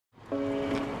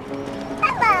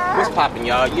poppin',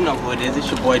 y'all? You know who it is. It's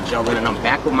your boy Joe, and I'm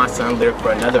back with my son Lyric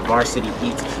for another Varsity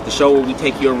Eats, the show where we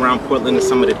take you around Portland to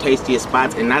some of the tastiest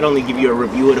spots and not only give you a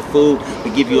review of the food,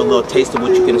 we give you a little taste of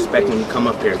what you can expect when you come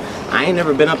up here. I ain't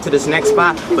never been up to this next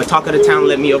spot, but talk of the town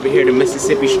led me over here to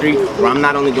Mississippi Street, where I'm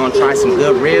not only gonna try some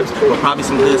good ribs, but probably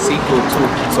some good seafood too.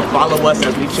 So follow us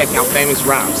as we check out Famous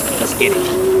Rob's. Let's get it.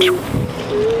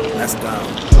 Let's go.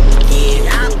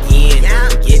 I'm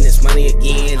getting this money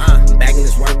again. I'm back in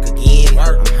this work again.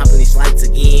 I'm hopping these flights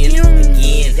again.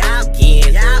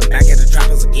 Back at the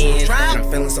tropics again. And I'm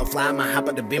feeling so fly, I might hop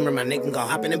out the Beamer, my nigga can go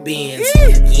hop in the Benz.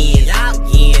 Again.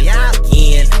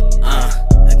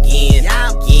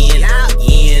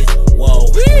 Whoa,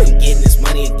 I'm getting this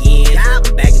money again. I'm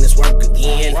back in this work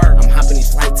again. I'm hopping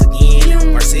these flights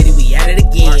again. Varsity, we at it again.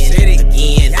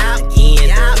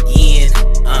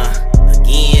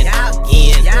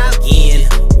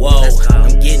 Whoa,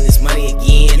 I'm getting this money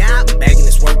again. I'm back in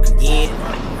this work again.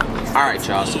 Alright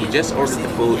y'all, so we just ordered the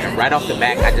food, and right off the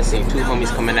back I just seen two homies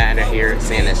coming out of here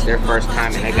saying it's their first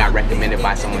time and they got recommended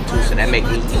by someone too, so that makes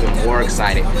me even more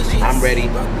excited. I'm ready,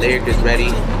 Lyric is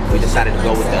ready. We decided to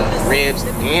go with the ribs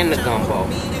and the gumbo.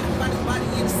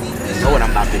 You know what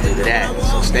I'm about to do to that,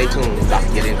 so stay tuned, we're about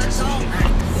to get into some shit.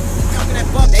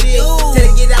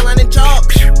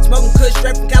 Smoking kush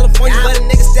straight from California, but a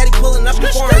nigga steady pulling up the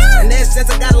forms. And then since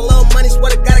I got a little money,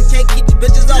 swear to God I can't keep these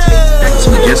bitches off me.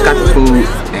 So we just got the food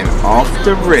and off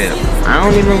the rib. I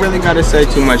don't even really gotta say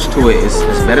too much to it. It's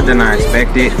better than I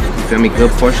expected. You feel me?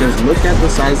 Good portions. Look at the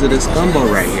size of this gumbo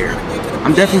right here.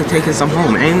 I'm definitely taking some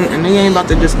home, and they ain't about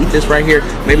to just eat this right here.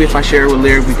 Maybe if I share it with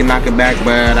Lyric, we can knock it back,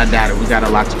 but I doubt it. We got a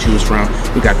lot to choose from.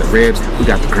 We got the ribs, we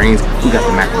got the greens, we got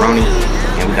the macaroni,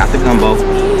 and we got the gumbo.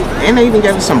 And they even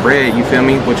gave us some bread, you feel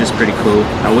me, which is pretty cool.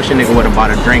 I wish a nigga would have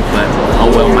bought a drink, but oh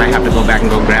well, might have to go back and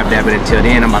go grab that. But until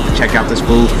then, I'm about to check out this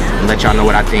food and let y'all know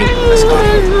what I think. Let's go.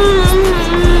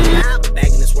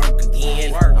 Back in this work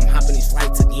again. I'm hopping these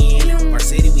flights again.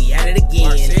 Varsity, we at it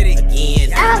again.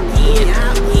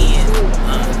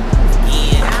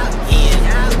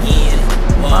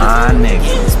 My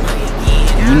nigga,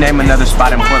 you name another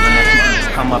spot in Portland that you can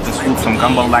just come up and swoop some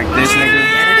gumbo like this, nigga,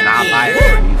 and I'll buy it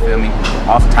for you, feel me?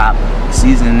 Off top,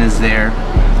 seasoning is there.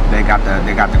 They got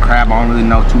the crab. I don't really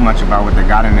know too much about what they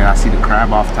got in there. I see the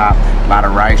crab off top, a lot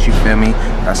of rice, you feel me?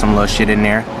 Got some little shit in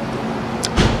there.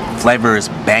 Flavor is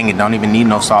banging. Don't even need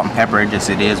no salt and pepper. It is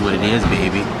what it is,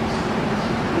 baby.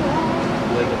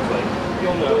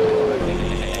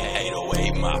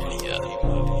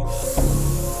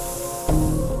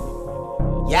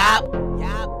 Yup.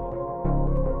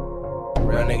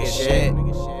 Real nigga shit.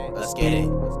 Let's get it.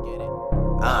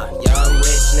 Young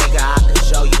rich nigga, I can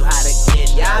show you how to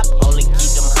get. Yup. Only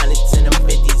keep them hundreds and them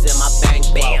 50s in my bank.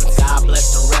 Bam. God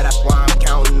bless the red. That's why I'm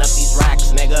counting up these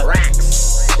racks, nigga.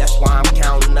 Racks. That's why I'm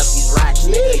counting up these racks,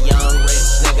 nigga. Young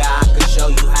rich nigga, I can show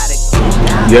you how to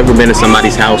get. You ever been to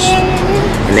somebody's house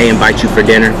and they invite you for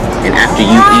dinner, and after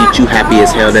you eat, you happy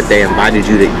as hell that they invited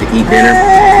you to eat dinner?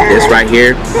 This right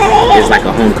here is like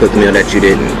a home cooked meal that you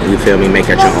didn't, you feel me,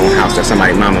 make at your own house, that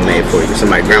somebody mama made for you,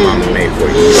 somebody grandmama made for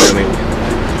you, you feel me?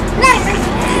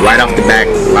 Right off the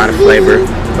back, a lot of flavor,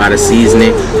 a lot of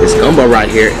seasoning. This gumbo right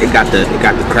here, it got the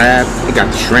crab, it got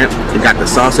the shrimp, it got the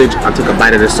sausage. I took a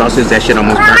bite of the sausage, that shit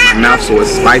almost burnt my mouth, so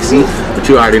it's spicy, but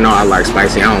you already know I like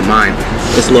spicy, I don't mind.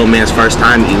 This little man's first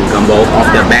time eating gumbo.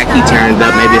 Off the back, he turned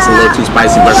up, maybe it's a little too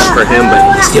spicy for him, but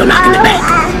still knocking it back,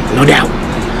 no doubt.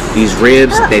 These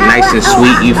ribs, they nice and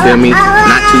sweet, you feel me?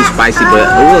 Not too spicy, but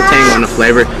a little tang on the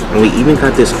flavor. And we even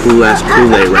got this cool ass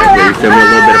Kool-Aid right here, you feel me? A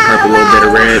little bit of purple, a little bit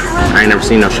of red. I ain't never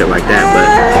seen no shit like that, but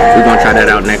we're gonna try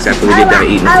that out next after we get done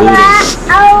eating the food and,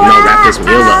 you know, wrap this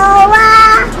meal up.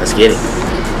 Let's get it.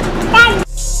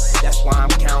 That's why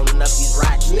I'm counting up these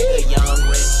racks, nigga. Young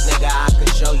rich nigga, I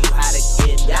can show you how to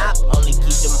get. Yup. Only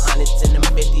keep them hundreds and them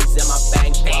 50s in my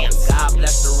bank. Bam. God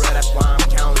bless the red. That's why I'm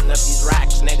counting up these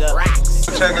racks, nigga. Racks.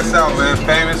 Check us out, man.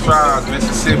 Famous Rob's,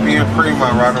 Mississippi and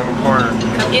Fremont, right on the corner.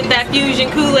 Get that fusion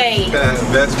Kool-Aid.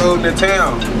 Best food in the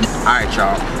town. Alright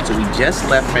y'all, so we just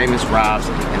left Famous Rob's,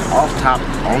 and off top,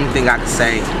 the only thing I can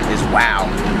say is wow.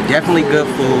 Definitely good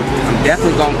food. I'm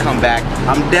definitely gonna come back.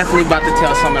 I'm definitely about to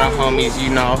tell some of the homies,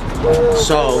 you know.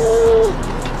 So,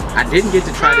 I didn't get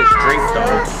to try this drink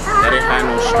though. That didn't have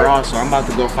no straw, so I'm about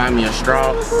to go find me a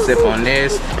straw, sip on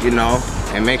this, you know,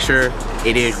 and make sure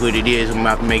it is what it is. I'm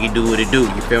about to make it do what it do,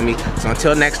 you feel me? So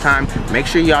until next time, make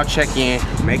sure y'all check in,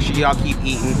 make sure y'all keep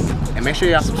eating, and make sure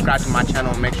y'all subscribe to my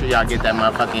channel, and make sure y'all get that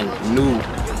motherfucking new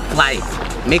Flight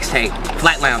mixtape,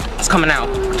 Flight Lounge. It's coming out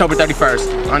October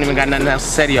 31st. I don't even got nothing else to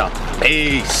say to y'all.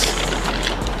 Peace.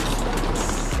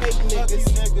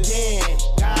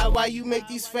 why you make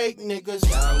these fake niggas.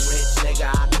 Young rich nigga,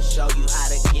 I can show you